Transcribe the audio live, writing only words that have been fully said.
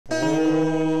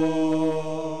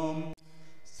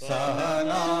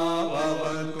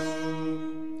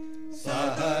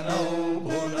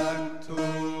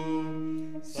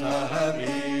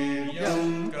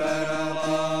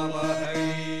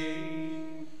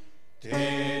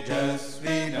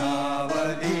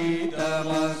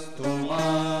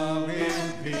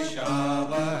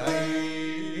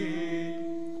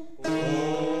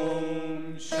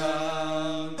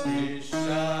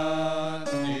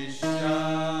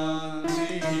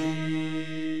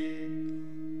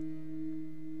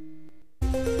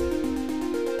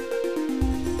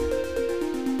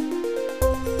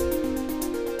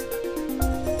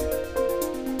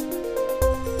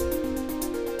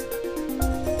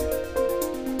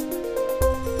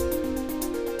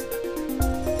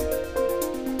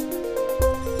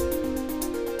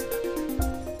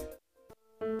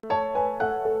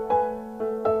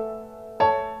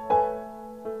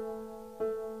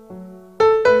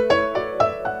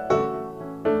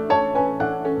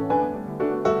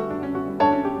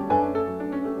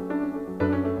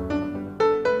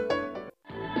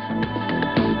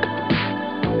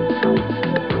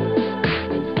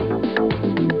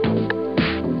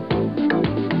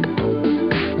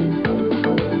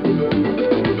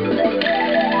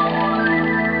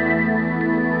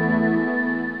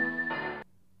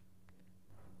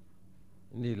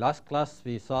last class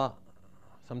we saw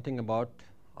something about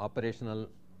operational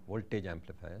voltage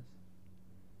amplifiers,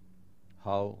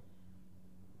 how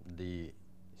the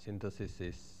synthesis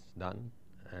is done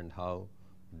and how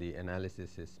the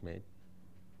analysis is made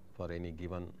for any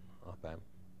given op amp,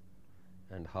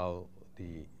 and how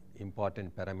the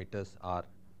important parameters are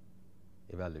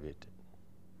evaluated.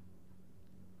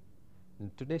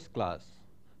 In today's class,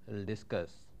 we will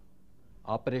discuss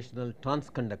operational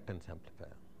transconductance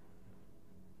amplifier.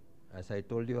 As I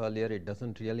told you earlier, it does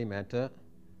not really matter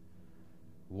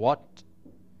what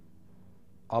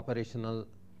operational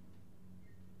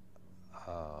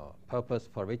purpose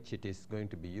for which it is going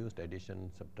to be used: addition,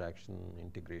 subtraction,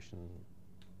 integration,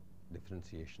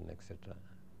 differentiation, etc.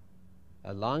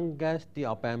 As long as the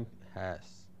op amp has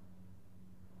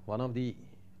one of the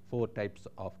 4 types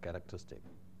of characteristic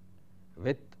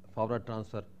with forward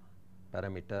transfer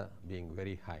parameter being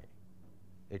very high,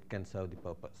 it can serve the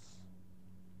purpose.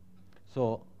 So,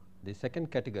 the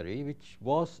second category, which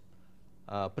was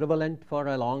prevalent for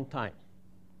a long time.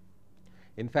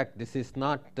 In fact, this is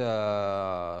not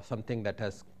something that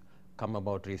has come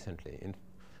about recently. In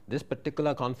this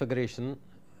particular configuration,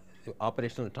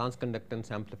 operational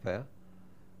transconductance amplifier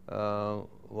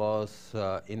was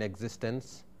in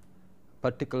existence,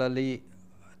 particularly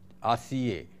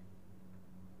RCA.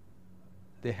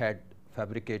 They had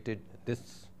fabricated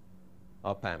this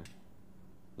op amp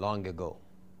long ago,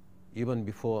 even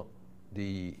before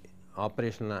the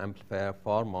operational amplifier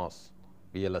for MOS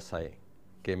VLSI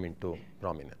came into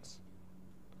prominence.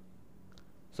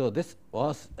 So, this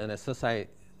was an SSI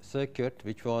circuit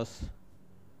which was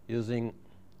using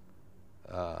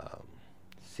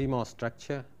CMOS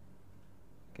structure,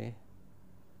 okay,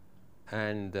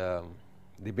 and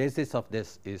the basis of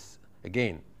this is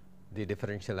again the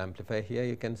differential amplifier. Here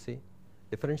you can see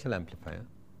differential amplifier,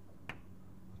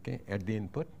 okay, at the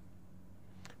input.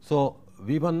 So,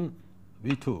 V1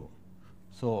 V2.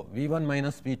 So, V1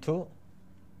 minus V2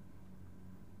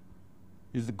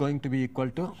 is going to be equal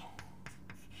to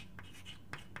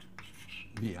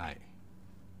Vi.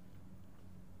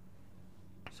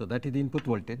 So, that is the input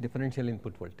voltage, differential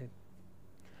input voltage.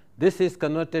 This is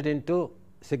converted into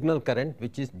signal current,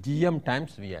 which is Gm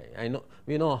times Vi.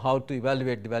 We know how to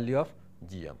evaluate the value of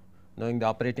Gm. Knowing the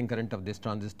operating current of this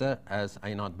transistor as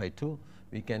I0 by 2,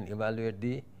 we can evaluate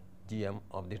the Gm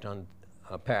of the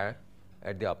pair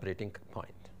at the operating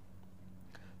point.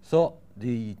 So,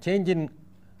 the change in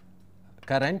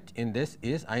current in this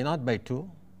is I0 by 2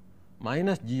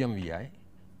 minus Gm Vi,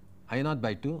 I0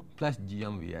 by 2 plus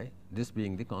Gm Vi, this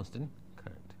being the constant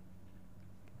current.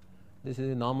 This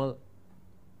is a normal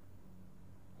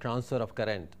transfer of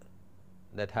current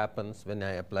that happens when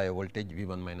I apply a voltage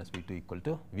V1 minus V2 equal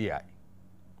to Vi.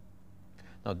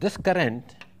 Now, this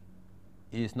current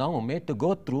is now made to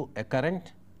go through a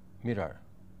current mirror.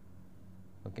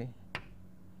 Okay.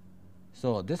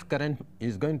 So, this current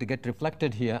is going to get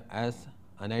reflected here as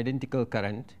an identical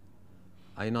current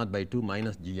I0 by 2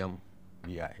 minus Gm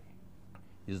Vi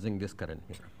using this current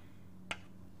mirror.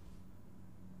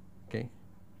 Okay.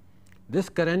 This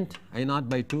current I0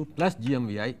 by 2 plus Gm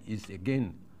Vi is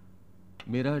again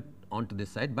mirrored onto this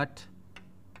side, but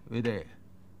with a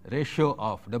ratio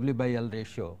of W by L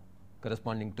ratio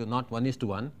corresponding to not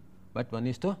 1:1, but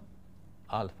 1:α,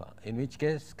 in which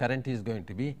case current is going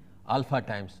to be alpha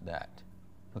times that.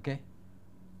 Okay.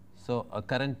 So, a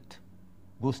current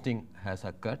boosting has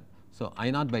occurred. So,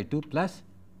 I0 by 2 plus,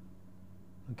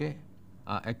 okay,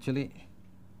 actually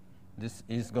this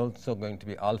is also going to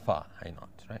be alpha I0,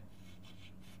 right,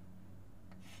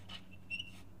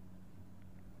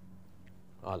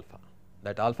 alpha.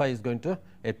 That alpha is going to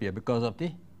appear because of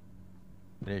the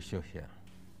ratio here.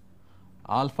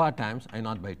 Alpha times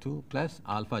I0 by 2 plus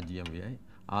alpha Gm Vi,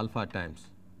 alpha times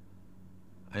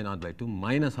I0 by 2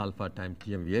 minus alpha times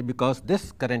Gm Vi, because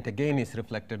this current again is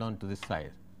reflected onto this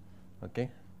side. Okay.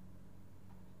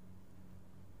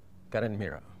 Current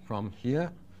mirror, from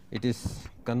here it is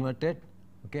converted,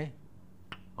 okay,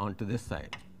 onto this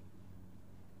side.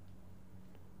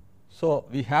 So,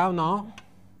 we have now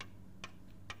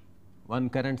one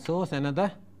current source,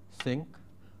 another sink.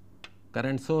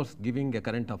 Current source giving a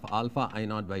current of alpha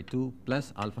I0 by 2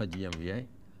 plus alpha Gm Vi,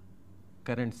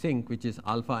 current sink which is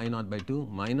alpha I0 by 2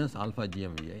 minus alpha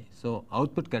Gm Vi. So,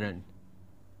 output current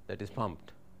that is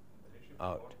pumped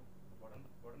out. Bottom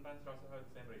transistors also have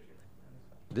the same ratio.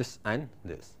 This and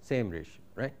this same ratio,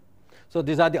 right. So,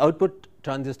 these are the output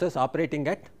transistors operating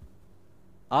at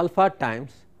alpha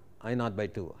times I0 by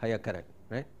 2 higher current,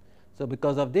 right. So,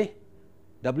 because of the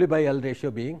W by L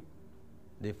ratio being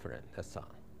different, that's all.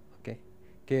 Okay.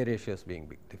 K ratios being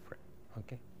different.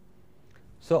 Okay.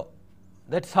 So,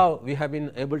 that is how we have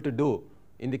been able to do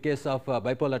in the case of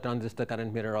bipolar transistor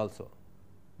current mirror also.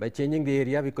 By changing the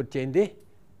area, we could change the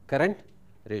current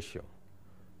ratio.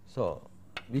 So,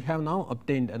 we have now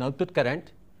obtained an output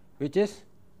current which is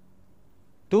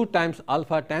 2 times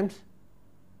alpha times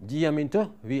Gm into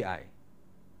Vi,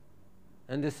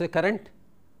 and this is a current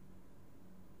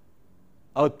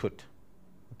output.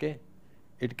 Okay.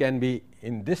 It can be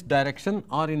in this direction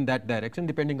or in that direction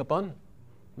depending upon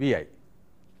Vi.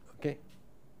 Okay.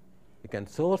 You can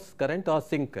source current or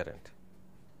sink current.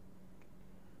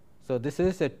 So, this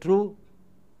is a true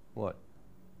what?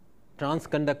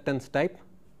 Transconductance type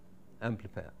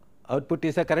amplifier. Output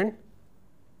is a current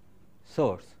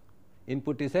source,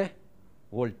 input is a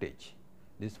voltage.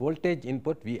 This voltage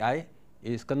input Vi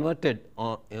is converted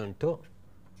into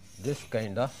this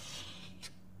kind of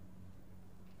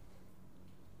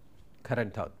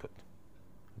current output.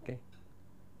 Okay.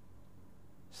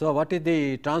 So, what is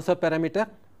the transfer parameter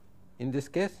in this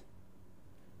case?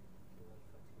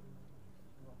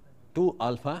 2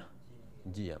 alpha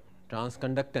Gm.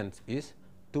 Transconductance is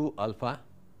 2 alpha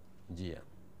Gm.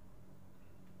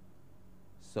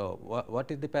 So,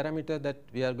 what is the parameter that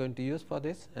we are going to use for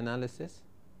this analysis?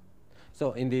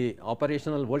 So, in the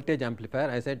operational voltage amplifier,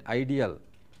 I said ideal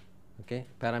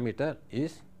parameter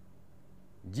is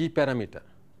G parameter,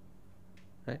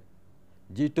 right.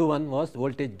 G21 was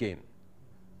voltage gain.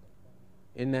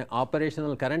 In an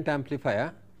operational current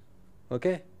amplifier,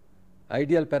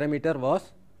 ideal parameter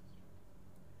was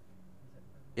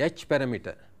H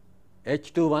parameter.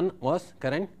 H21 was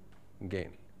current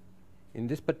gain. In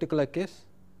this particular case,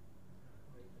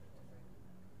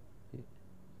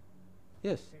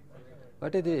 yes,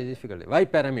 what is the difficulty? Y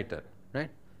parameter, right.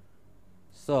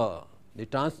 So,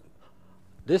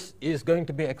 this is going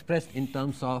to be expressed in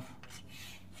terms of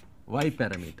Y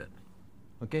parameter.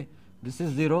 Okay. This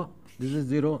is 0, this is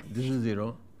 0, this is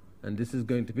 0, and this is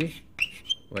going to be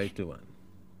Y21.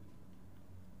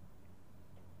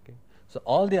 Okay. So,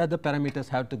 all the other parameters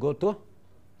have to go to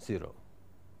 0.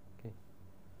 Okay.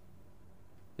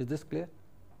 Is this clear?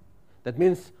 That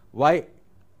means Y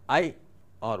I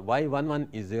or Y11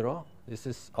 is 0. This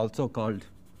is also called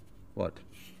what?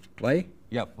 Y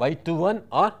F, Y21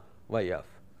 or Yf.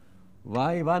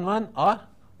 Y11 or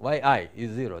Yi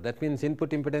is 0. That means input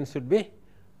impedance should be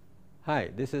high.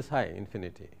 This is high,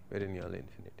 infinity, very nearly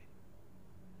infinity.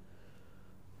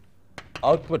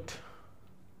 Output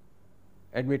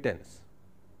admittance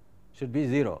should be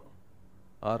 0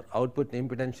 or output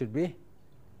impedance should be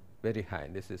very high.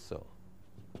 This is so.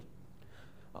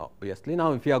 Obviously,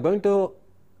 now if you are going to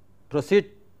proceed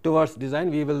towards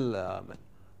design, we will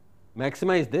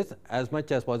maximize this as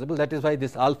much as possible. That is why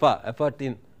this alpha effort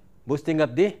in boosting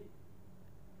up the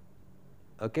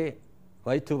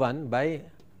Y21 by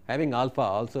having alpha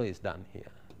also is done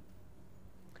here.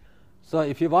 So,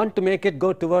 if you want to make it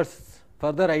go towards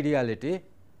further ideality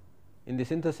in the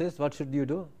synthesis, what should you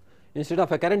do? Instead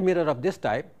of a current mirror of this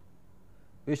type,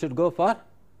 we should go for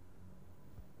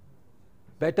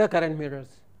better current mirrors,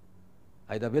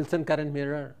 either Wilson current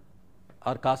mirror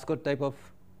or Cascode type of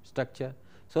structure,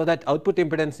 so that output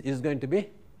impedance is going to be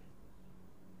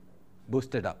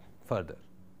boosted up further,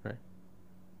 right.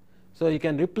 So, you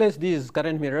can replace these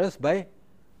current mirrors by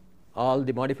all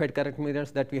the modified current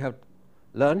mirrors that we have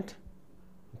learnt.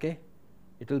 Okay.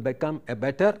 It will become a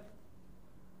better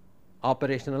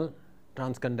operational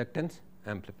transconductance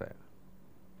amplifier.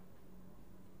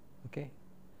 Okay.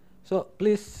 So,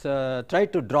 please try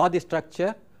to draw the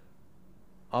structure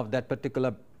of that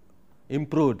particular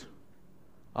improved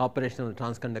operational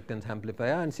transconductance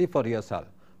amplifier and see for yourself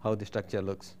how the structure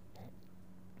looks.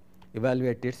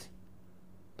 Evaluate its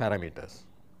parameters,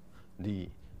 the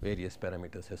various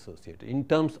parameters associated in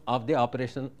terms of the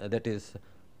operation, that is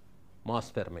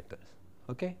mass parameters.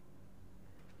 Okay.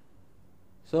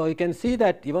 So, you can see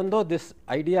that even though this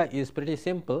idea is pretty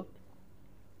simple,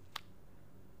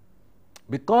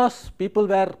 because people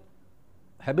were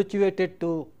habituated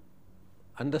to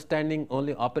understanding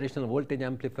only operational voltage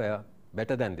amplifier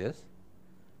better than this,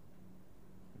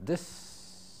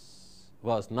 this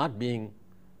was not being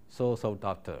so sought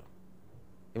after,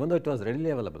 even though it was readily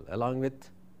available along with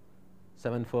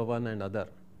 741 and other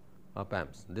op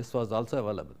amps. This was also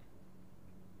available,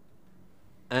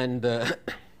 and the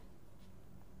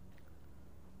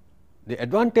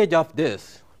advantage of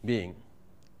this being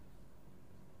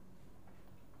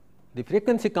the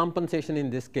frequency compensation in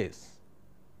this case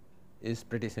is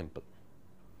pretty simple.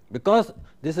 Because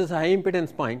this is a high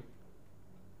impedance point,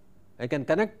 I can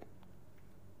connect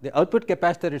the output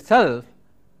capacitor itself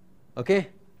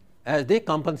as the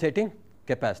compensating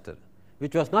capacitor,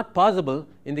 which was not possible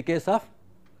in the case of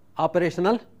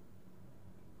operational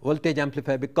voltage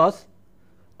amplifier because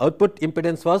output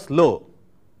impedance was low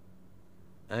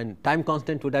and time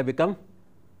constant would have become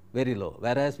very low,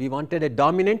 whereas we wanted a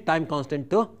dominant time constant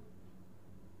to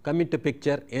come into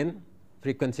picture in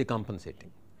frequency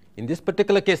compensating. In this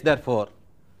particular case, therefore,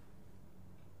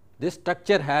 this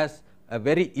structure has a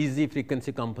very easy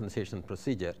frequency compensation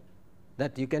procedure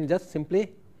that you can just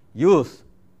simply use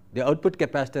the output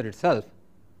capacitor itself,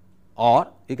 or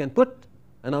you can put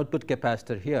an output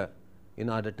capacitor here in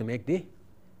order to make the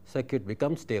circuit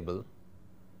become stable,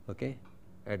 okay,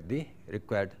 at the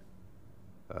required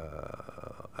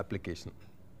application.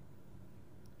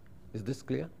 Is this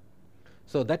clear?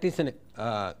 So, that is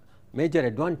a major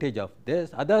advantage of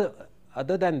this.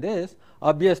 Other than this,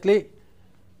 obviously,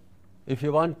 if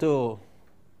you want to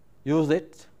use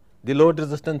it, the load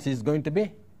resistance is going to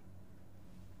be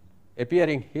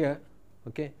appearing here,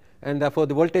 okay, and therefore,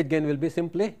 the voltage gain will be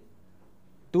simply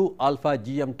 2 alpha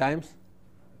GM times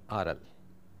RL.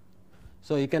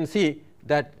 So, you can see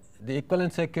that the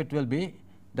equivalent circuit will be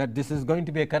that this is going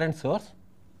to be a current source,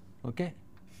 okay,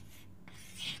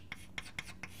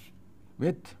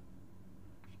 with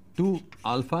 2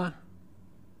 alpha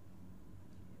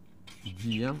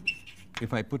GM.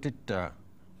 If I put it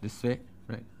this way,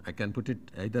 right, I can put it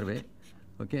either way,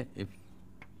 okay. If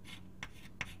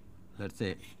let us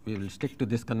say we will stick to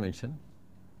this convention,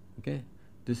 okay,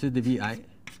 this is the VI,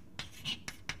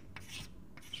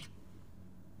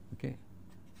 okay,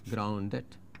 grounded,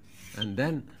 and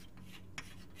then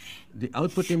the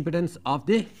output impedance of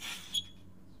the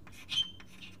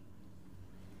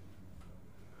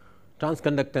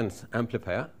transconductance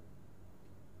amplifier,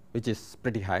 which is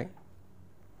pretty high,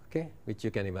 okay, which you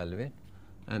can evaluate,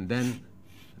 and then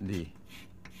the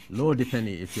load, if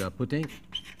any, if you are putting,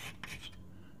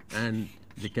 and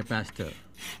the capacitor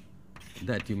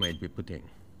that you might be putting,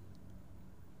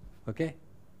 okay.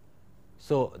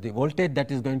 So, the voltage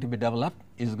that is going to be developed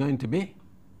is going to be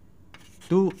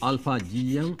 2 alpha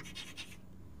GM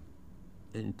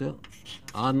into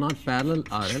R naught parallel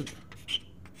RL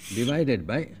divided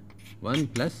by 1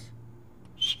 plus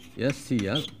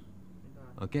SCL,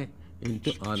 okay,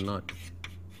 into R naught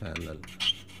parallel.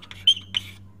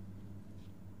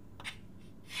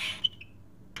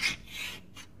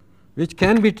 Which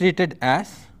can be treated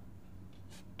as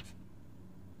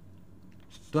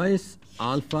twice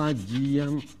alpha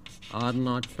GM R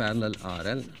naught parallel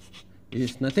RL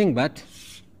is nothing but,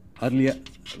 earlier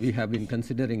we have been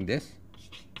considering this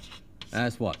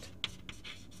as what?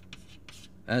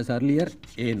 As earlier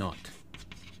A naught,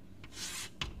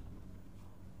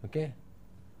 okay,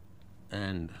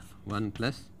 and 1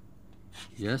 plus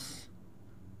S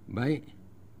by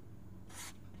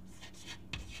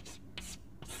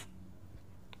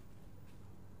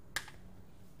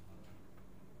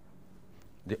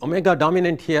the omega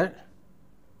dominant here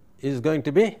is going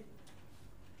to be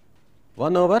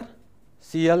 1 over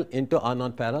CL into R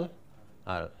naught parallel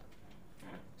RL.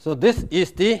 So, this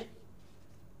is the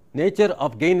nature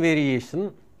of gain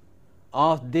variation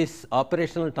of this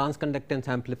operational transconductance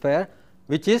amplifier,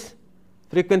 which is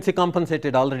frequency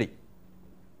compensated already,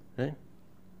 right.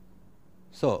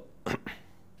 So,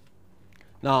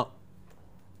 now,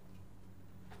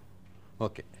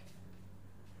 okay.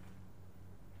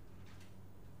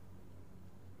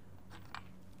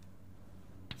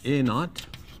 A naught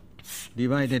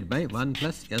divided by 1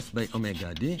 plus S by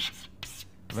omega d,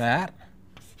 where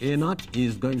A naught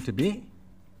is going to be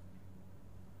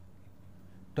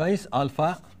twice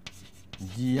alpha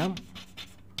GM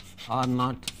R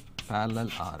naught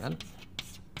parallel RL,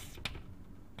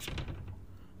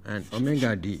 and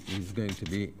omega d is going to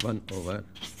be 1 over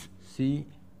C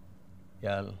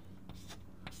L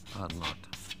R naught.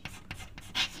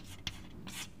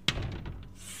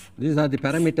 These are the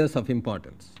parameters of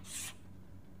importance.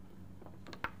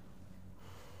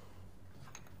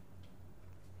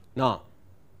 Now,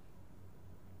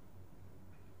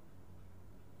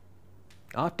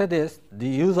 after this, the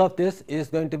use of this is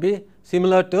going to be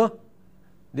similar to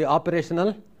the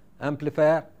operational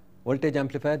amplifier, voltage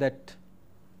amplifier that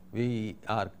we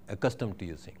are accustomed to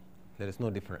using. There is no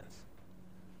difference.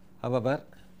 However,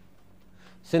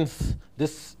 since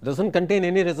this does not contain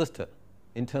any resistor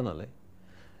internally,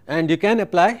 and you can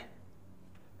apply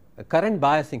a current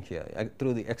biasing here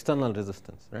through the external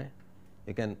resistance, right.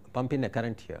 You can pump in a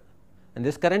current here, and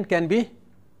this current can be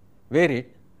varied,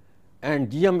 and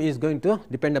GM is going to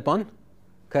depend upon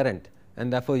current,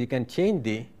 and therefore, you can change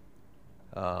the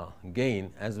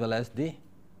gain as well as the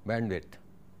bandwidth,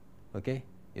 okay,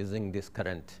 using this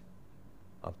current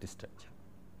of the structure.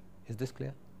 Is this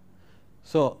clear?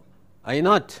 So, I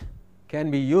naught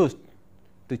can be used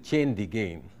to change the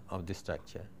gain of the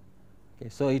structure, Okay.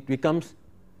 So, it becomes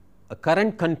a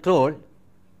current controlled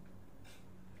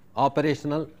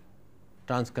operational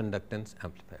transconductance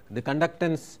amplifier. The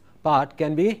conductance part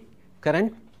can be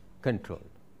current controlled.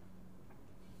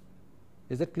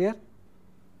 Is it clear?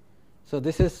 So,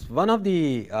 this is one of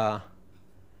the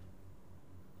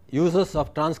uses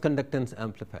of transconductance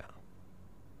amplifier.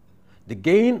 The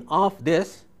gain of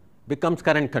this becomes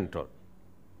current control.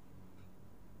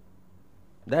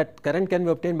 That current can be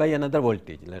obtained by another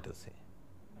voltage, let us say.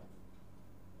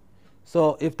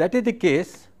 So, if that is the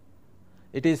case,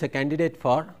 it is a candidate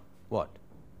for what?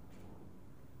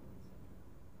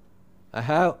 I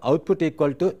have output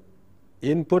equal to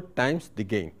input times the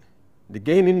gain. The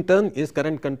gain in turn is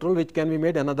current control, which can be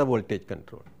made another voltage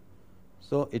control.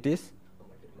 So, it is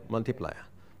multiplier.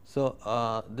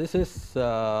 So, this is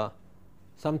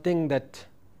something that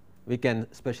we can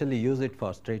specially use it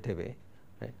for straight away,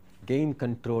 right? Gain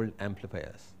controlled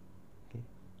amplifiers, okay,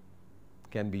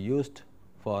 can be used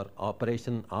for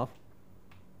operation of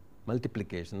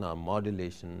multiplication or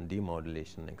modulation,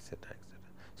 demodulation, etc., etc.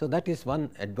 So, that is one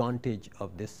advantage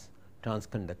of this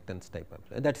transconductance type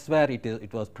of. That is where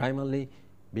it was primarily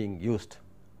being used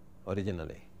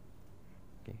originally.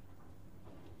 Okay.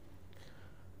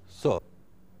 So,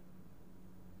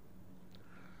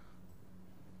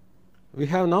 we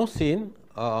have now seen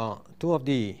two of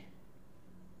the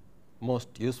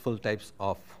most useful types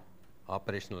of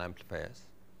operational amplifiers.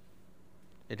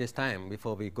 It is time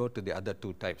before we go to the other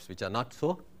two types, which are not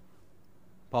so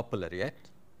popular yet.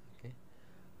 Okay.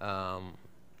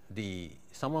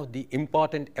 Some of the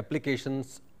important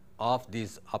applications of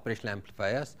these operational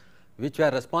amplifiers, which were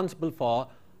responsible for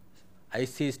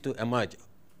ICs to emerge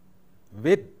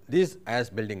with these as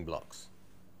building blocks.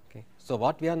 Okay. So,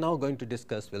 what we are now going to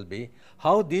discuss will be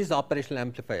how these operational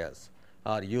amplifiers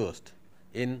are used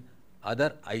in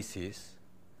other ICs,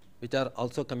 which are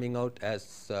also coming out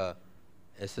as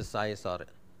SSIs or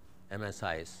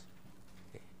MSIs,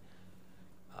 okay,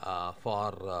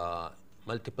 for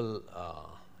multiple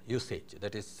usage,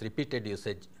 that is repeated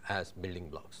usage as building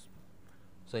blocks.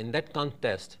 So, in that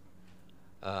context,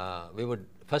 we would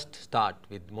first start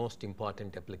with most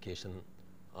important application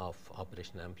of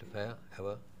operational amplifier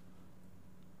ever,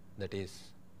 that is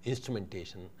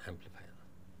instrumentation amplifier,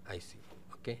 IC.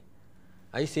 Okay.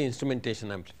 IC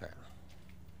instrumentation amplifier.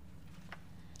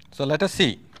 So, let us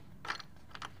see.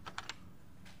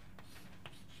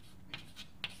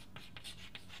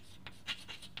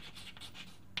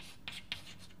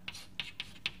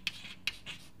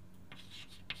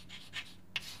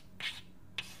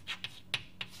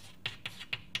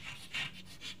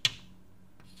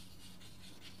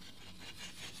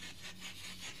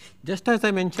 Just as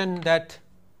I mentioned that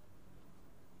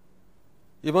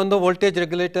even though voltage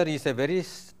regulator is a very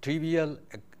trivial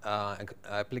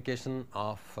application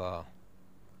of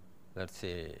let us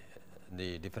say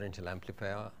the differential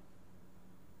amplifier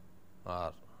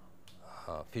or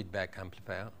feedback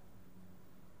amplifier,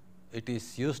 it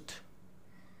is used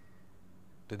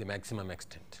to the maximum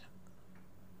extent.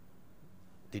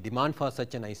 The demand for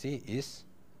such an IC is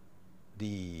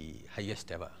the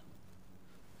highest ever.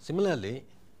 Similarly,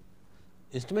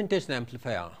 instrumentation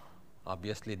amplifier,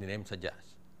 obviously the name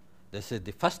suggests, this is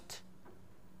the first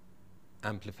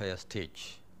amplifier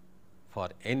stage for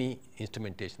any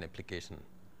instrumentation application,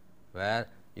 where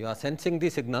you are sensing the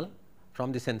signal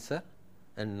from the sensor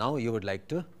and now you would like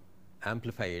to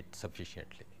amplify it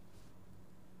sufficiently.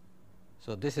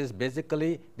 So, this is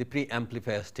basically the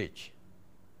pre-amplifier stage.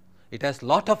 It has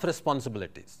lot of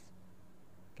responsibilities,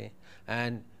 okay,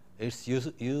 and its use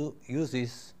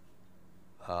is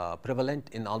prevalent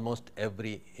in almost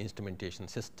every instrumentation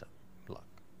system block.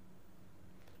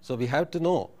 So, we have to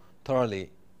know thoroughly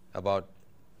about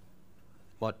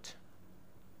what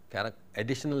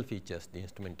additional features the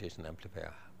instrumentation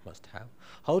amplifier must have,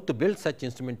 how to build such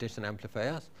instrumentation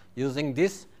amplifiers using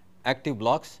these active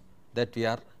blocks that we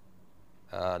are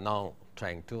now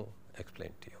trying to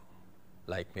explain to you,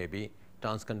 like maybe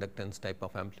transconductance type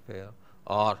of amplifier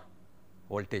or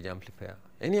voltage amplifier.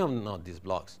 Any of these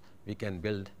blocks we can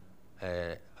build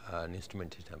an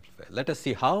instrumentation amplifier. Let us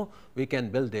see how we can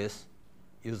build this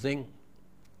using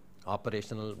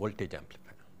operational voltage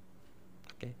amplifier.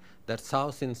 Okay. That is how,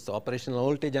 since operational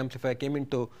voltage amplifier came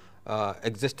into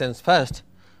existence first,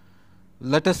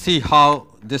 let us see how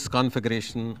this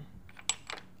configuration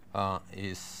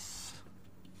is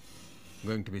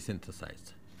going to be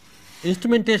synthesized.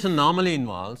 Instrumentation normally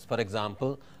involves, for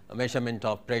example, a measurement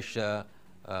of pressure,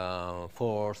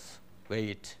 force,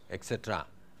 weight, etc.,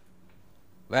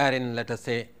 wherein let us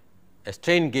say a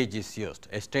strain gauge is used,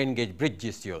 a strain gauge bridge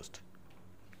is used,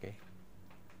 okay,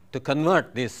 to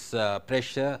convert this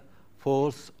pressure,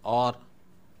 force or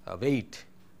weight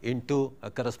into a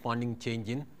corresponding change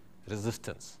in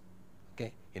resistance,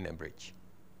 okay, in a bridge.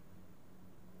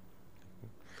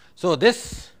 So,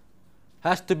 this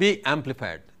has to be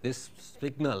amplified. This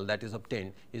signal that is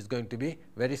obtained is going to be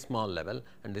very small level,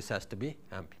 and this has to be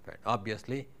amplified.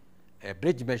 Obviously, a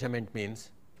bridge measurement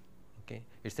means, okay,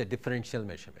 it is a differential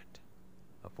measurement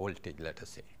of voltage, let us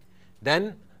say.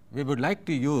 Then we would like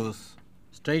to use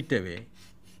straight away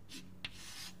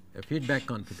a feedback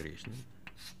configuration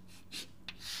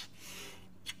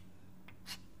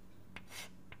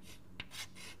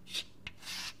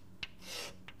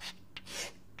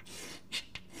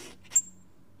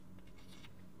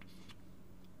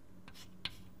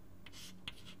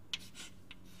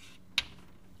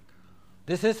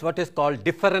This is what is called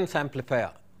difference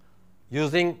amplifier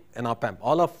using an op amp.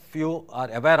 All of you are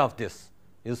aware of this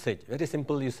usage, very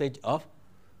simple usage of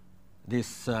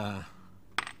this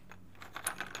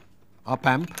op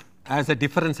amp as a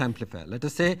difference amplifier. Let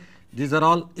us say these are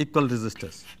all equal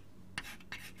resistors.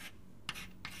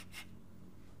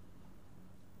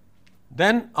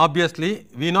 Then obviously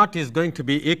V naught is going to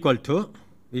be equal to,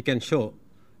 we can show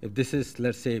if this is, let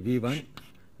us say, V1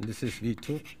 and this is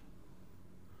V2,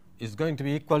 is going to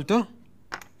be equal to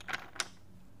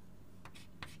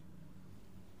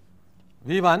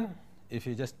V1. If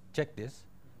you just check this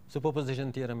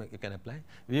superposition theorem, you can apply.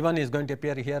 V1 is going to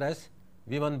appear here as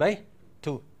V1 by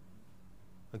 2.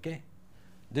 Okay.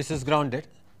 This is grounded.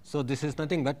 So, this is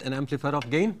nothing but an amplifier of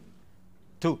gain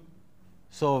 2.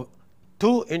 So,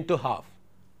 2 into half.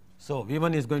 So,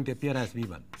 V1 is going to appear as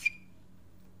V1.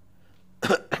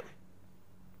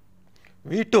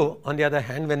 V2 on the other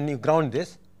hand, when you ground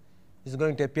this, is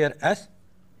going to appear as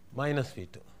minus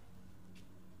V2.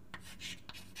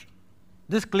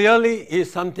 This clearly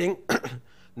is something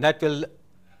that will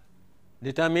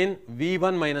determine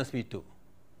V1 minus V2,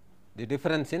 the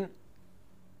difference in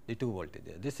the two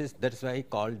voltages. This is, that is why I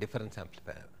call difference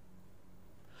amplifier.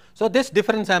 So, this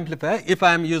difference amplifier, if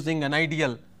I am using an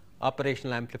ideal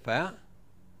operational amplifier,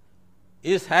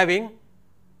 is having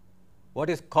what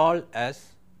is called as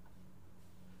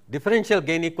differential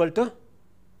gain equal to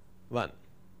 1,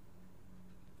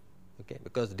 okay,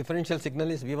 because differential signal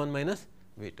is V1 minus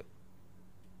V2.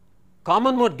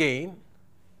 Common mode gain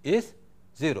is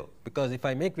 0, because if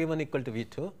I make V1 equal to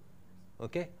V2,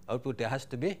 okay, output has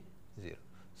to be 0.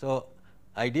 So,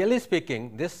 ideally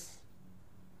speaking, this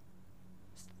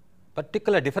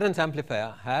particular difference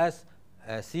amplifier has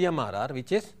a CMRR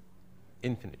which is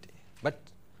infinity. But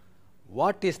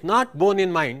what is not borne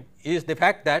in mind is the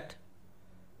fact that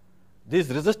these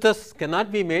resistors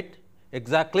cannot be made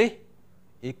exactly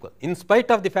equal, in spite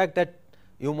of the fact that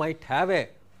you might have a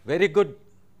very good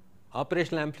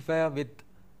operational amplifier with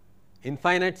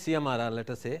infinite CMRR, let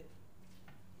us say.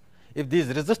 If these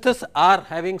resistors are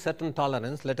having certain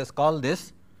tolerance, let us call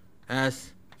this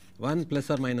as 1 plus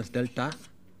or minus delta,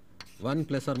 1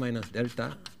 plus or minus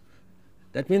delta.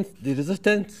 That means the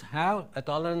resistance have a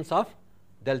tolerance of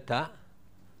delta,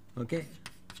 okay.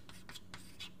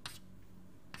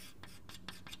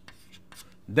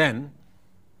 Then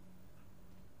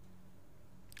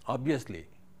obviously,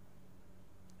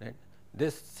 right,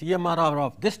 this CMRR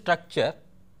of this structure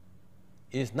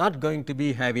is not going to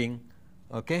be having,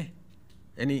 okay,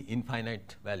 any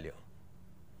infinite value,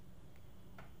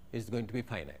 it is going to be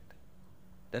finite.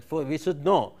 Therefore, we should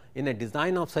know in a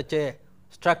design of such a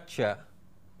structure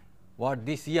what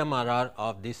the CMRR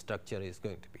of this structure is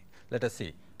going to be. Let us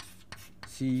see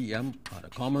CMRR,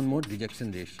 common mode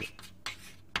rejection ratio.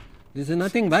 This is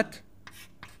nothing but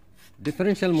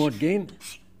differential mode gain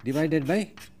divided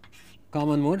by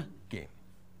common mode gain,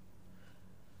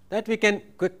 that we can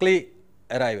quickly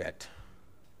arrive at.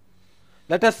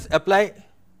 Let us apply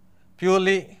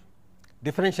purely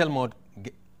differential mode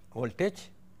voltage,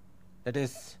 that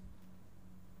is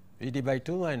Vd by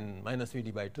 2 and minus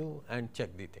Vd by 2, and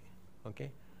check the thing.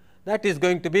 Okay. That is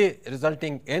going to be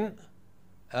resulting in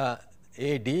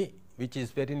AD, which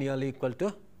is very nearly equal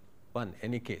to 1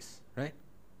 any case, right,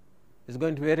 is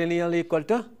going to be very nearly equal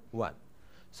to 1.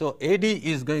 So, AD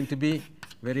is going to be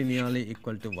very nearly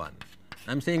equal to 1.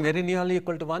 I am saying very nearly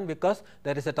equal to 1 because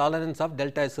there is a tolerance of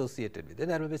delta associated with it.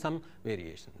 There will be some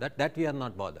variation, that we are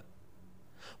not bothered.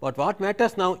 But what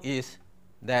matters now is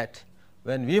that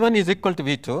when V1 is equal to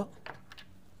V2,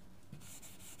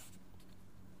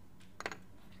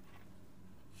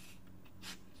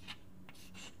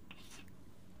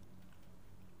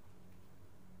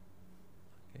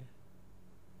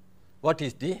 what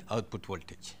is the output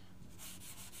voltage?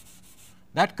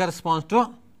 That corresponds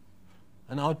to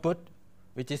an output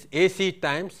which is AC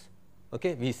times,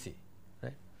 okay, Vc,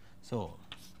 right. So,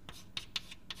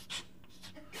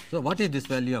 So, what is this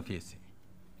value of AC?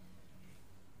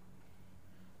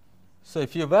 So,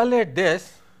 if you evaluate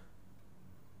this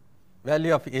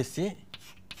value of AC,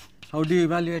 how do you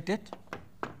evaluate it?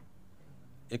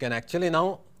 You can actually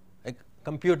now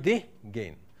compute the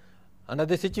gain.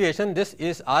 Another situation, this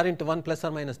is R into 1 plus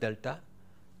or minus delta.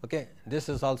 Okay. This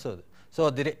is also. So,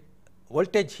 the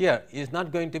voltage here is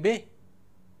not going to be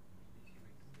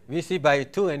Vc by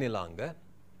 2 any longer.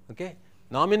 Okay.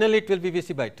 Nominally it will be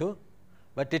Vc by 2,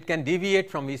 but it can deviate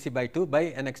from Vc by 2 by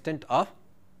an extent of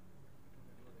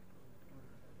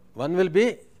one will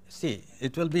be, see,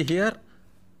 it will be here,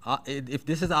 if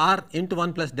this is R into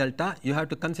 1 plus delta, you have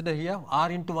to consider here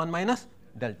R into 1 minus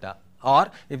delta,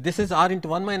 or if this is R into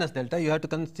 1 minus delta, you have to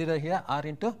consider here R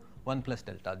into 1 plus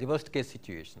delta, the worst case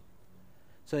situation.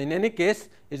 So, in any case,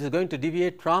 it is going to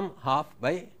deviate from half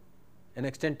by an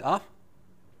extent of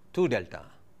 2 delta.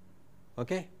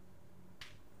 Okay.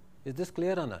 Is this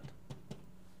clear or not?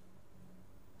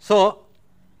 So,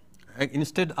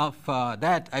 instead of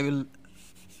that, I will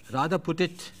rather put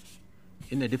it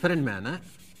in a different manner.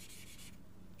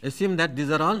 Assume that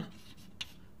these are all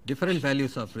different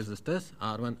values of resistors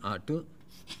R1, R2,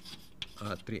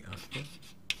 R3, R4.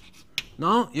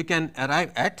 Now, you can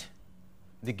arrive at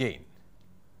the gain.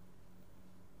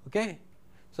 Okay.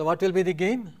 So, what will be the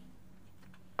gain?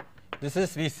 This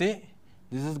is Vc,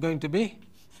 this is going to be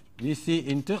Vc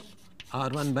into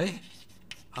R1 by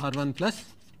R1 plus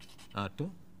R2.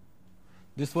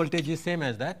 This voltage is same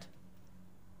as that.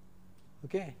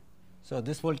 Okay. So,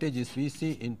 this voltage is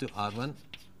Vc into R1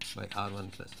 by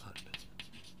R1 plus R2,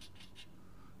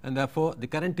 and therefore, the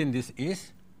current in this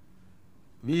is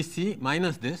Vc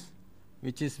minus this,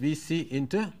 which is Vc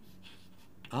into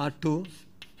R2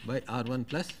 by R1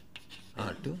 plus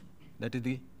R2, that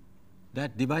is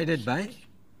that divided by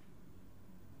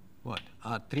what,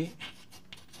 R3,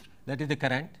 that is the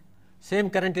current. Same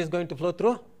current is going to flow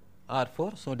through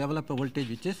R4. So, develop a voltage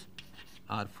which is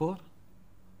R4.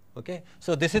 Okay.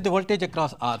 So, this is the voltage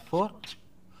across R4,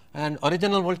 and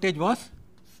original voltage was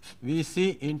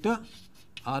Vc into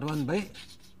R1 by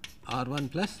R1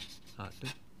 plus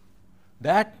R2.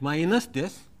 That minus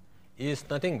this is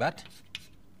nothing but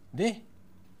the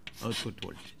output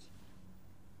voltage.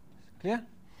 Clear?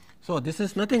 So, this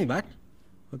is nothing but,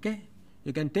 okay,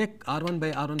 you can take R1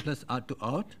 by R1 plus R2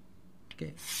 out,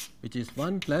 okay, which is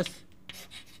 1 plus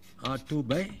R2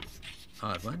 by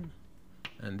R1,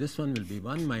 and this one will be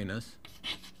 1 minus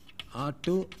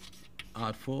R2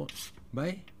 R4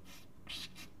 by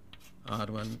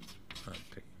R1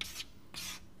 R3.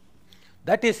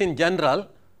 That is in general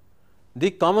the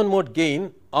common mode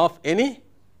gain of any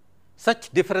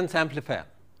such difference amplifier.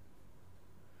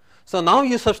 So, now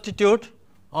you substitute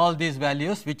all these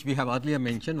values which we have earlier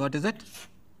mentioned. What is it?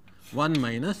 1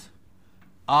 minus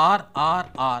R.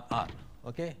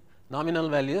 Okay. Nominal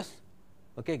values,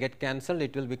 okay, get cancelled,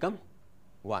 it will become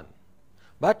 1.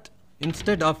 But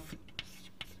instead of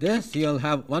this, you will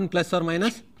have 1 plus or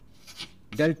minus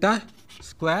delta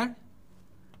squared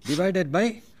divided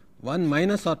by 1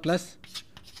 minus or plus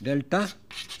delta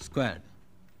squared.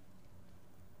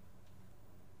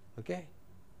 Okay.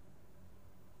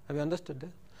 Have you understood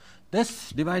this? This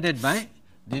divided by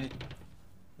the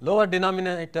lower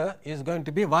denominator is going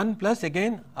to be 1 plus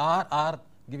again R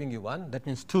giving you 1, that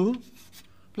means 2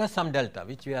 plus some delta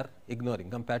which we are ignoring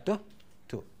compared to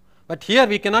 2. But here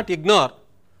we cannot ignore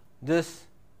this,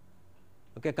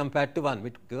 okay, compared to 1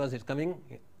 because it is coming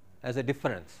as a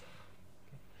difference.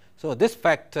 So, this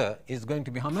factor is going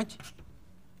to be how much?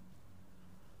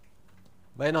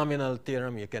 Binomial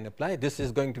theorem you can apply. This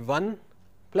is going to be 1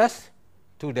 plus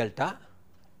 2 delta.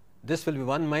 This will be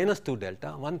 1 minus 2 delta.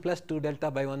 1 plus 2 delta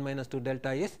by 1 minus 2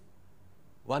 delta is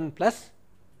 1 plus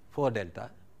 4 delta.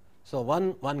 So,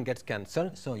 1 gets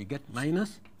cancelled. So, you get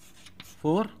minus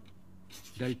 4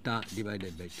 delta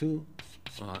divided by 2,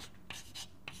 or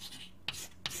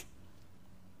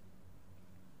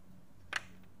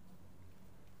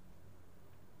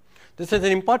this is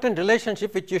an important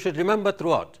relationship which you should remember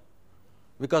throughout,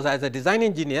 because as a design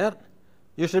engineer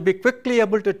you should be quickly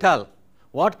able to tell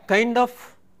what kind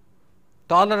of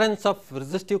tolerance of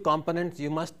resistive components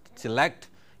you must select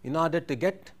in order to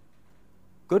get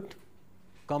good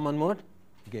common mode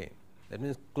gain, that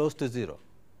means close to 0.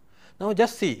 Now,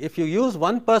 just see, if you use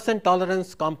 1%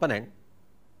 tolerance component,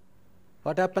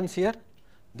 what happens here?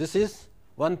 This is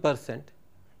 1%,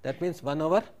 that means 1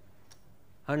 over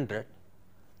 100,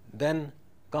 then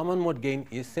common mode gain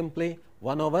is simply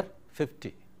 1 over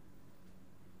 50,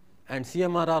 and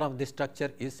CMRR of this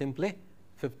structure is simply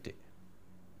 50,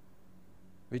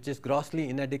 which is grossly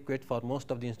inadequate for most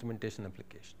of the instrumentation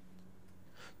applications.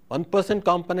 1%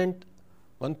 component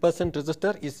 1%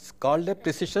 resistor is called a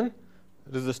precision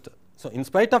resistor. So, in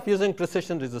spite of using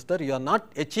precision resistor, you are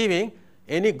not achieving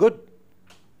any good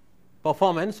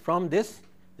performance from this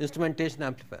instrumentation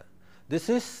amplifier. This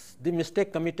is the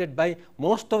mistake committed by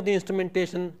most of the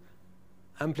instrumentation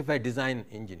amplifier design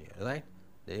engineers, right.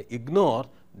 They ignore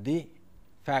the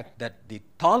fact that the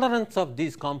tolerance of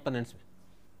these components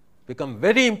become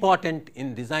very important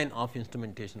in design of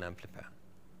instrumentation amplifier.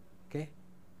 Okay.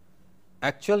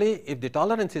 Actually, if the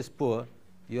tolerance is poor,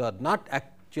 you are not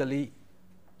actually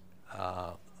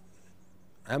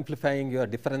amplifying your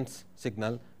difference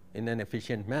signal in an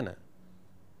efficient manner.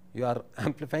 You are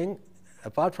amplifying,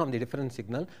 apart from the difference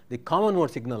signal, the common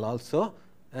mode signal also,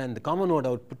 and the common mode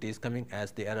output is coming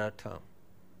as the error term.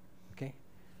 Okay.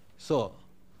 So,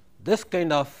 this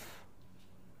kind of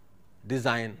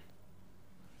design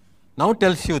now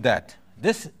tells you that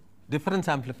this difference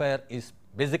amplifier is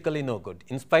basically no good,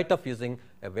 in spite of using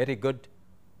a very good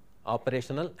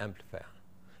operational amplifier.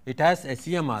 It has a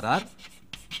CMRR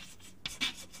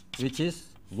which is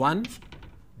 1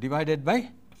 divided by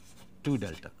 2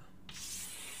 delta.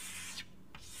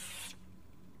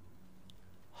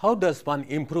 How does one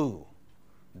improve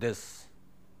this,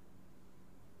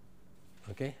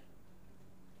 okay,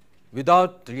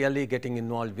 without really getting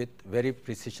involved with very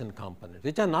precision components,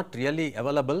 which are not really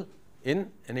available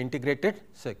in an integrated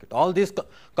circuit? All these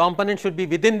components should be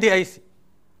within the IC,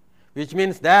 which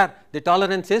means there the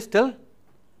tolerance is still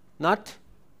not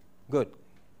good.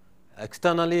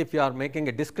 Externally, if you are making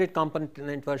a discrete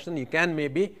component version, you can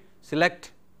maybe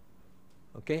select,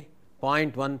 okay,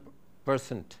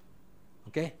 0.1%,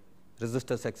 okay,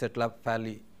 resistors etc.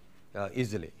 fairly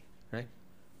easily, right.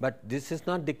 But this is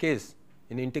not the case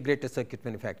in integrated circuit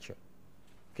manufacture.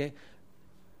 Okay.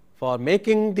 For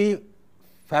making the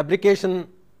fabrication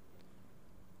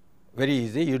very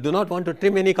easy, you do not want to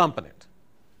trim any component,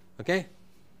 okay,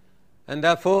 and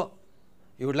therefore,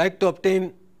 you would like to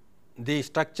obtain the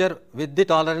structure with the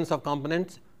tolerance of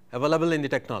components available in the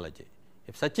technology.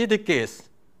 If such is the case,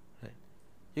 right,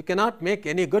 you cannot make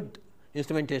any good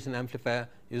instrumentation amplifier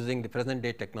using the present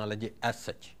day technology as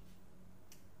such,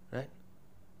 right.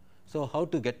 So, how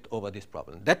to get over this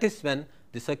problem? That is when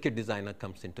the circuit designer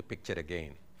comes into picture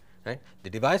again, right. The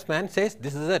device man says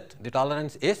this is it, the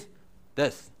tolerance is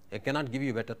this, I cannot give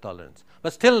you better tolerance,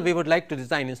 but still we would like to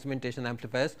design instrumentation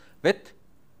amplifiers with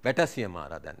better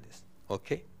CMRR than this.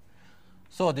 Okay.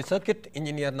 So, the circuit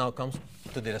engineer now comes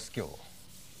to the rescue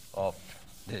of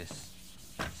this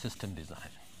system design.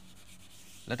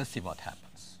 Let us see what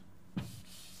happens.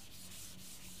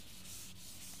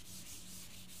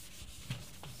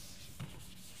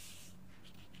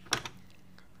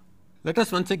 Let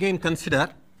us once again consider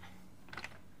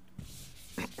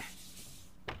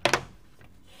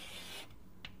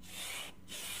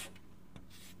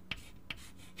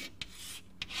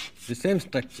the same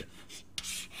structure.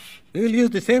 We will use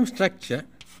the same structure,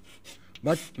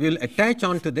 but we will attach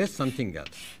on to this something else.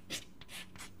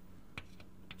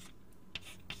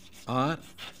 R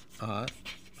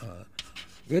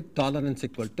with tolerance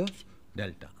equal to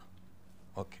delta.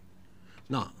 Okay.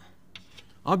 Now,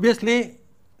 obviously,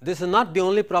 this is not the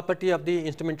only property of the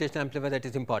instrumentation amplifier that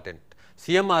is important.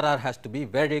 CMRR has to be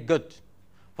very good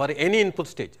for any input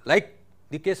stage, like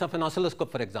the case of an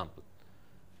oscilloscope, for example.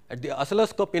 At the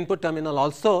oscilloscope input terminal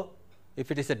also, if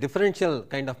it is a differential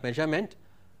kind of measurement,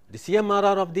 the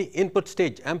CMRR of the input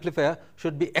stage amplifier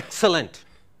should be excellent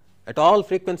at all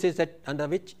frequencies under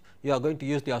which you are going to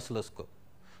use the oscilloscope.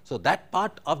 So, that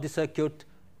part of the circuit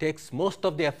takes most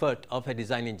of the effort of a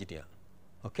design engineer.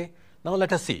 Okay. Now,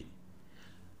 let us see.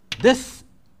 This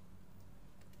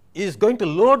is going to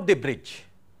load the bridge.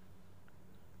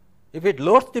 If it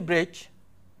loads the bridge,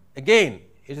 again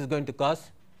it is going to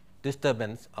cause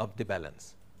disturbance of the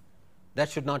balance. That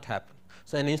should not happen.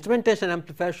 So, an instrumentation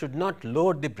amplifier should not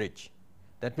load the bridge.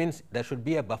 That means, there should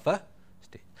be a buffer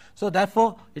stage. So,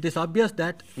 therefore, it is obvious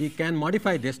that we can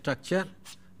modify this structure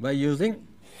by using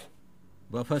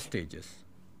buffer stages.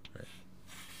 Right.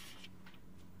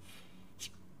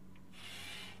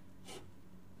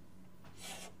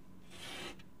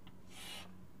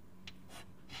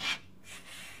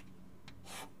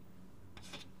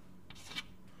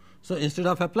 So, instead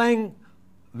of applying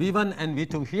V1 and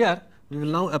V2 here, we will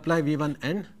now apply V1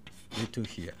 and V2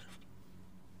 here.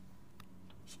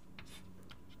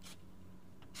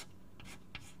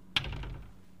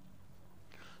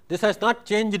 This has not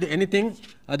changed anything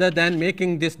other than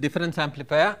making this difference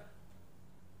amplifier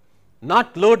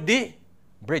not load the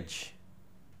bridge.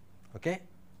 Okay?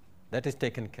 That is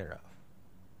taken care of.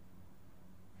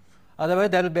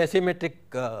 Otherwise, there will be asymmetric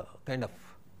kind of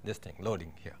this thing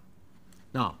loading here.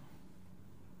 Now,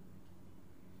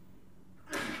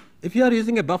 if you are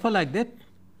using a buffer like that,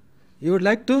 you would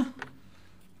like to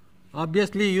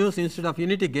obviously use, instead of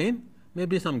unity gain,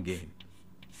 maybe some gain.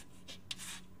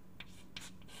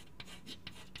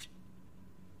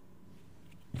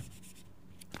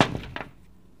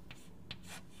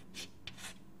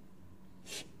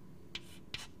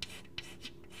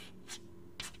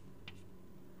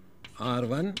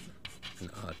 R1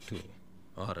 and R2,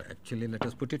 or actually let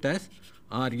us put it as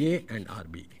RA and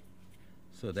RB,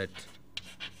 so that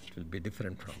it will be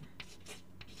different from.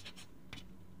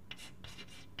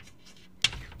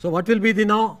 So, what will be the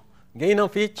now gain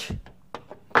of each?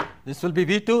 This will be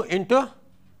V2 into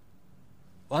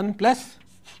 1 plus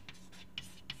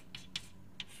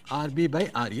RB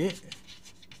by RA,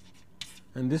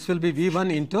 and this will be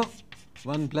V1 into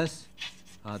 1 plus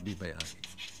RB by RA.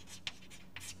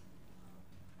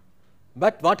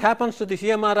 But what happens to the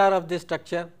CMRR of this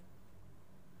structure?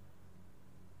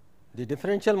 The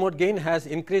differential mode gain has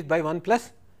increased by 1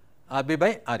 plus RB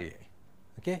by RA.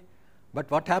 Okay? But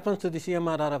what happens to the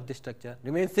CMRR of this structure?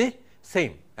 Remains the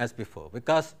same as before,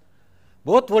 because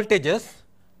both voltages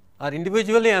are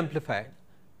individually amplified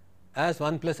as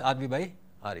 1 plus RB by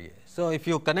RA. So, if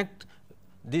you connect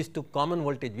these two common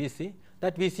voltage VC,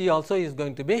 that VC also is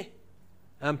going to be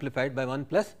amplified by 1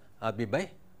 plus RB by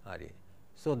RA.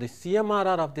 So, the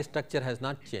CMRR of this structure has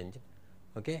not changed.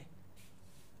 Okay.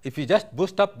 If you just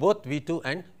boost up both V2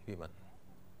 and V1.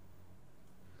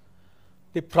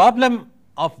 The problem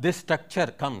of this structure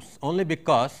comes only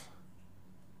because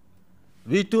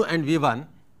V2 and V1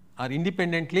 are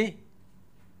independently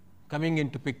coming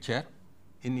into picture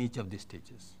in each of these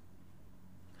stages.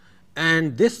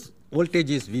 And this voltage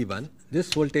is V1,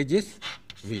 this voltage is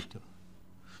V2.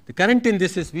 The current in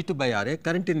this is V2 by RA,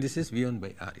 current in this is V1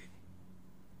 by RA.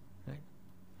 Right.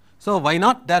 So, why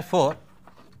not therefore,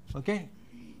 okay,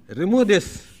 remove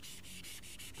this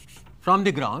from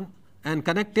the ground and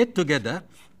connect it together,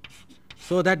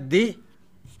 so that the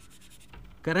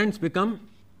currents become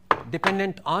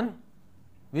dependent on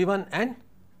V1 and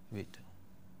V2,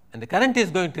 and the current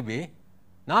is going to be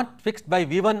not fixed by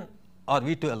V1 or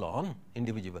V2 alone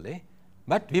individually,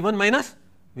 but V1 minus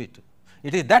V2.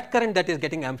 It is that current that is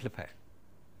getting amplified.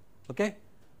 Okay.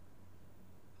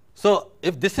 So,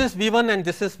 if this is V1 and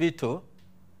this is V2,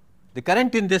 the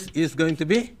current in this is going to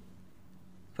be,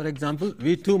 for example,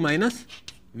 V2 minus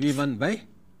V1 by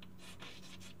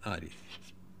RA.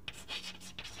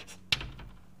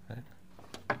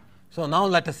 Right. So, now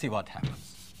let us see what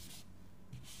happens.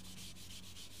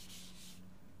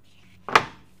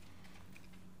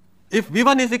 If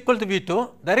V1 is equal to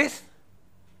V2, there is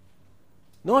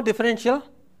no differential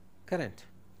current.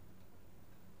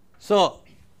 So,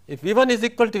 if V1 is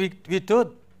equal to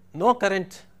V2, no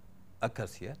current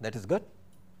occurs here, that is good,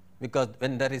 because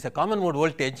when there is a common mode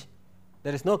voltage,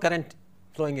 there is no current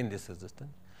flowing in this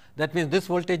resistance. That means, this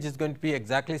voltage is going to be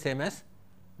exactly same as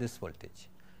this voltage.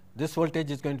 This voltage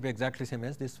is going to be exactly same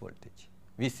as this voltage,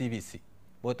 VC, VC,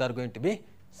 both are going to be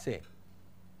same.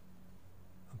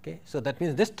 Okay. So, that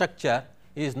means, this structure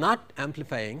is not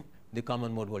amplifying the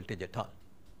common mode voltage at all,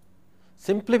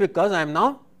 simply because I am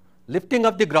now lifting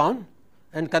up the ground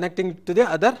and connecting it to the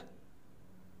other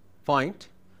point,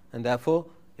 and therefore,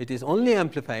 it is only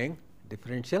amplifying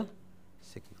differential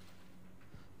signal.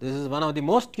 This is one of the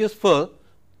most useful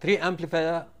 3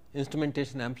 amplifier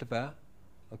instrumentation amplifier,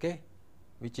 okay,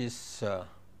 which is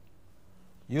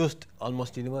used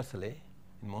almost universally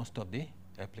in most of the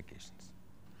applications.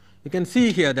 You can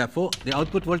see here, therefore, the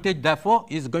output voltage therefore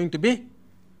is going to be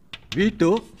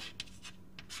V2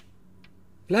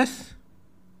 plus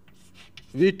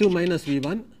V2 minus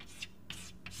V1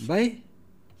 by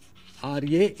RA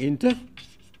into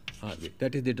RB,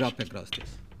 that is the drop across this.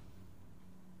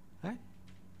 Right.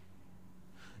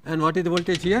 And what is the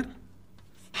voltage here?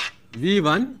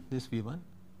 V1, this V1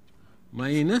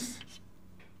 minus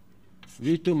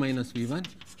V2 minus V1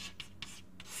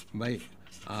 by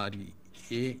RA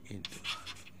into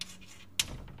RB.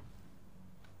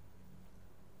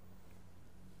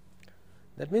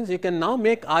 That means, you can now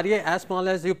make RA as small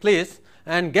as you please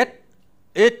and get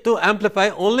it to amplify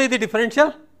only the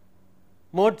differential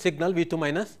mode signal V2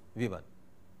 minus V1.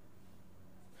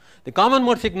 The common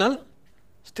mode signal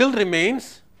still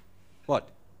remains what?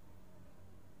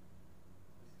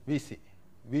 VC,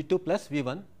 V2 plus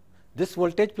V1, this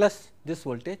voltage plus this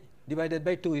voltage divided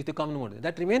by 2 is the common mode,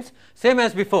 that remains same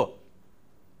as before.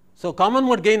 So, common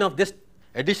mode gain of this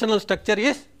additional structure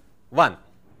is 1,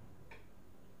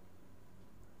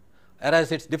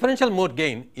 whereas its differential mode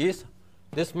gain is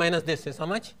this minus this is how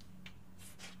much?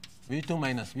 V2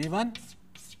 minus V1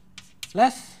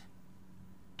 plus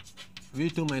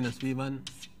V2 minus V1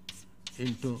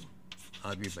 into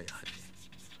RB by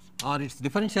RA, or its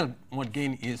differential mode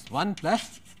gain is 1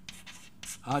 plus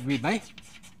RB by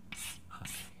RA.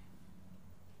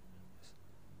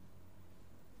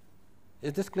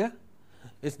 Is this clear?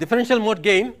 Its differential mode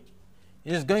gain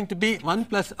is going to be 1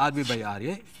 plus RB by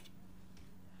RA,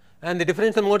 and the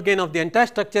differential mode gain of the entire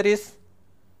structure is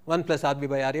 1 plus RB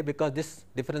by RA, because this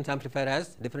difference amplifier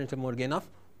has differential mode gain of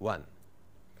 1,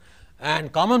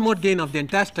 and common mode gain of the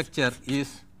entire structure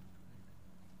is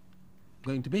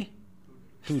going to be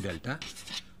 2 delta.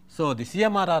 So, the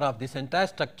CMRR of this entire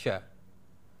structure,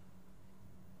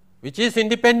 which is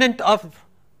independent of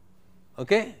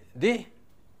the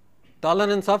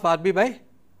tolerance of RB by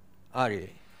RA,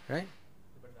 right.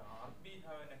 But the RB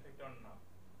have an effect on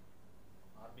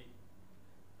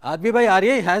RB. RB by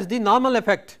RA has the normal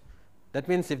effect. That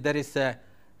means, if there is a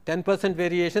 10%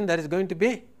 variation, there is going to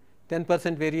be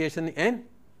 10% variation in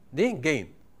the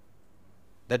gain.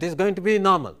 That is going to be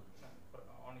normal.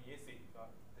 On AC,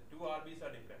 the two RBs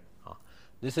are different.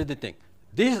 This is the thing.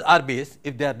 These RBs,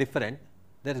 if they are different,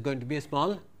 there is going to be a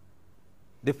small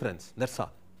difference. That is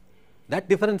all. That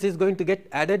difference is going to get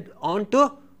added on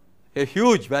to a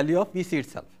huge value of Vc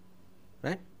itself,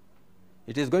 right.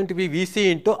 It is going to be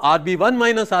Vc into RB1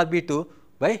 minus RB2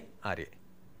 by RA.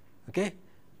 Okay.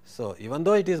 So, even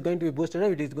though it is going to be boosted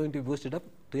up, it is going to be boosted up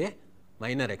to a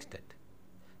minor extent.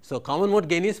 So, common mode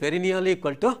gain is very nearly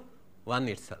equal to 1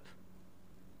 itself.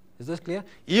 Is this clear?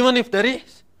 Even if there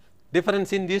is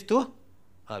difference in these two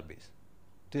RBs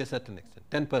to a certain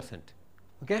extent, 10%.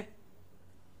 Okay.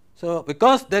 So,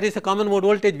 because there is a common mode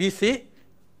voltage Vc,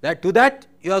 that to that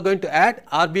you are going to add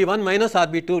RB1 minus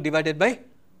RB2 divided by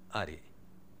RA.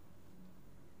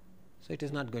 So, it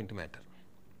is not going to matter.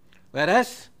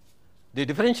 Whereas, the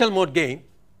differential mode gain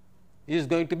is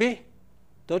going to be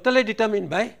totally determined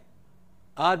by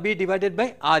RB divided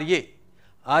by RA.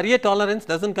 RA tolerance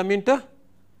does not come into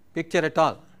picture at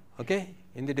all, okay,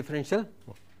 in the differential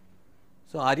mode.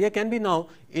 So, RA can be now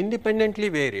independently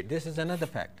varied. This is another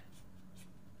fact.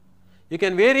 You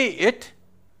can vary it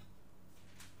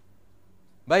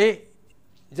by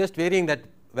just varying that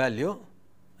value,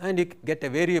 and you get a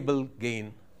variable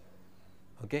gain,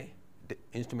 okay, the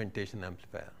instrumentation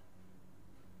amplifier.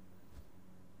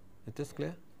 Is this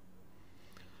clear?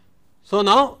 So,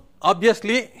 now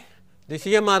obviously, the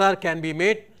CMRR can be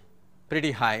made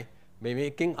pretty high by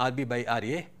making RB by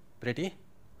RA pretty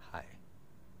high.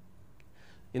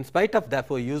 In spite of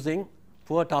therefore using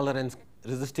poor tolerance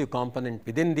resistive component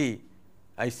within the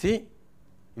IC,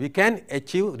 we can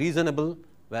achieve reasonable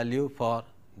value for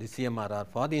the CMRR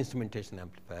for the instrumentation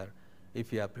amplifier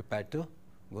if we are prepared to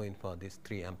go in for this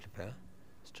 3 amplifier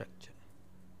structure.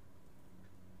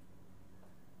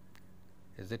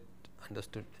 Is it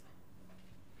understood?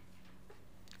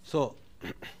 So,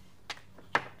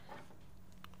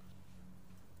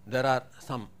 there are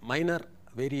some minor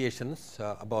variations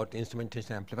about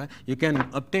instrumentation amplifier. You can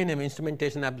obtain an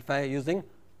instrumentation amplifier using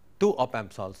 2 op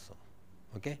amps also.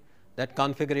 Okay. That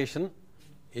configuration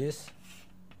is,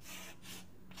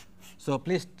 so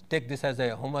please take this as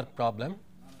a homework problem.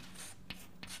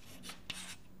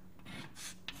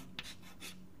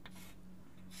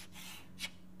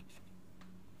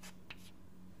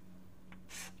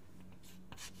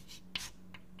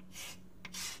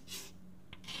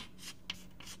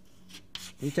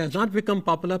 Which has not become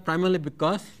popular primarily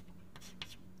because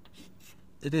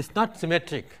it is not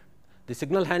symmetric. The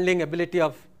signal handling ability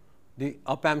of the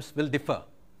op amps will differ,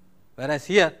 whereas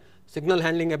here signal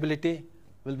handling ability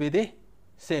will be the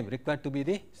same, required to be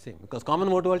the same, because common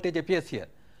mode voltage appears here,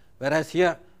 whereas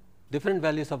here different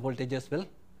values of voltages will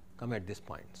come at this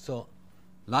point. So,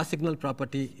 last signal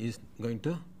property is going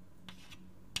to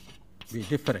be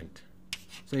different.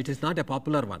 So, it is not a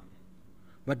popular one,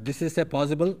 but this is a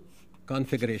possible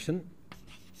configuration.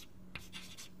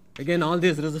 Again, all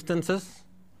these resistances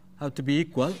have to be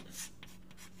equal,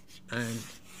 and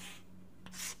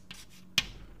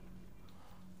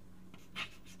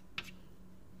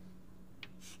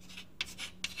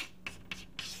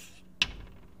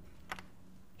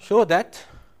show that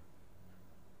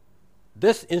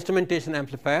this instrumentation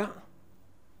amplifier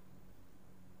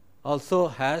also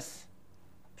has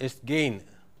its gain,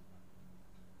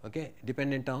 okay,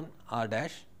 dependent on R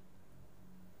dash,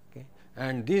 okay,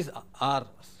 and these R's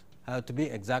have to be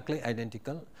exactly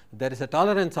identical. There is a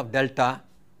tolerance of delta,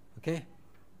 okay,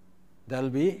 there will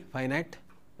be finite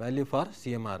value for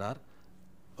CMRR,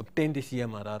 obtain the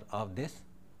CMRR of this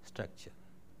structure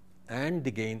and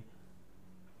the gain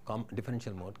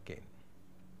differential mode gain.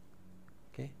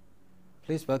 Okay.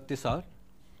 Please work this out,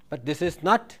 but this is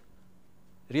not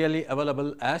really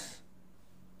available as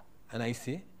an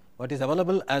IC. what is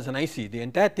available as an IC, the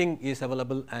entire thing is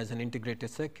available as an integrated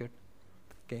circuit,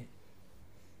 okay,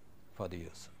 for the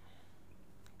user.